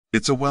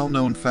It's a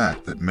well-known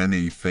fact that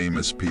many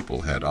famous people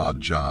had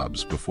odd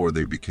jobs before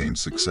they became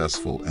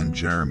successful, and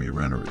Jeremy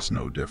Renner is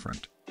no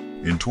different.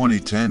 In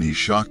 2010, he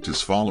shocked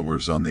his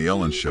followers on The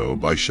Ellen Show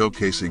by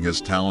showcasing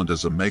his talent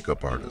as a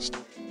makeup artist.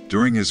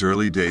 During his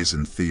early days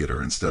in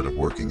theater, instead of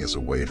working as a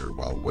waiter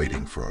while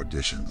waiting for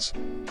auditions,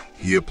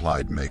 he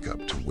applied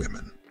makeup to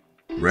women.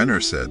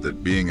 Renner said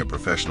that being a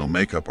professional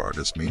makeup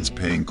artist means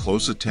paying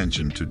close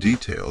attention to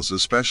details,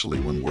 especially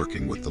when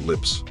working with the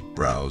lips,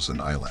 brows, and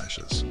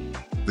eyelashes.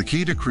 The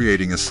key to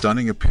creating a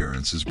stunning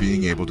appearance is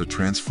being able to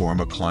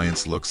transform a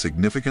client's look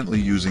significantly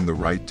using the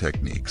right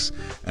techniques,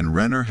 and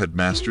Renner had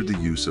mastered the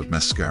use of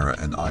mascara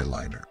and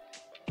eyeliner.